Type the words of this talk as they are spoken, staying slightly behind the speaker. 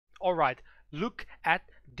Alright, look at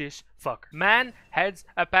this fucker. Man has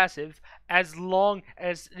a passive as long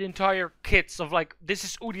as the entire kits of like, this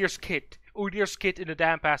is Udyr's kit. Udyr's kit in a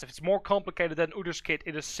damn passive. It's more complicated than Udyr's kit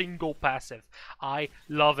in a single passive. I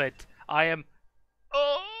love it. I am...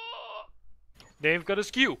 Oh! They've got a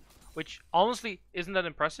skew, which honestly isn't that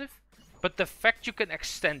impressive. But the fact you can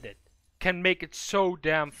extend it can make it so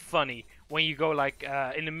damn funny when you go like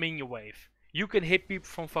in a minion wave. You can hit people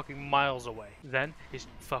from fucking miles away. Then is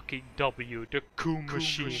fucking W, the Coom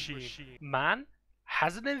machine. Man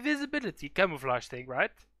has an invisibility camouflage thing,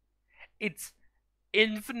 right? It's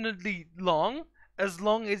infinitely long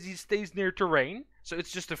as he stays near terrain. So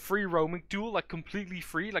it's just a free roaming tool, like completely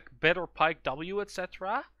free, like better pike W,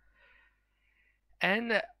 etc.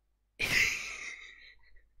 And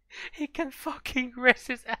he can fucking rest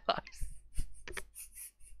his allies.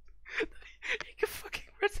 He can fucking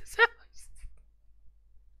rest his allies.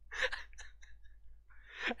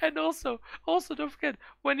 And also don't forget,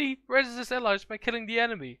 when he rests his allies by killing the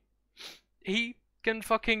enemy, he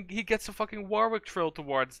gets a fucking Warwick trail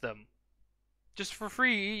towards them. Just for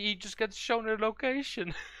free, he just gets shown their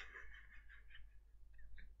location.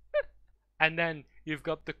 And then you've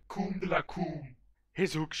got the Coom de la Coom,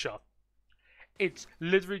 his hookshot. It's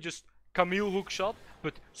literally just Camille hookshot,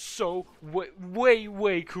 but so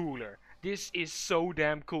way cooler. This is so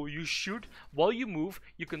damn cool. You shoot while you move.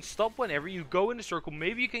 You can stop whenever you go in a circle.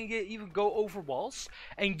 Maybe you can even go over walls,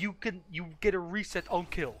 and you get a reset on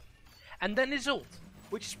kill. And then his ult,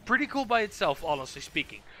 which is pretty cool by itself, honestly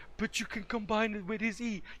speaking. But you can combine it with his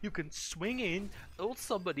E. You can swing in, ult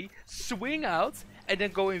somebody, swing out, and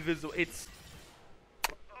then go invisible. It's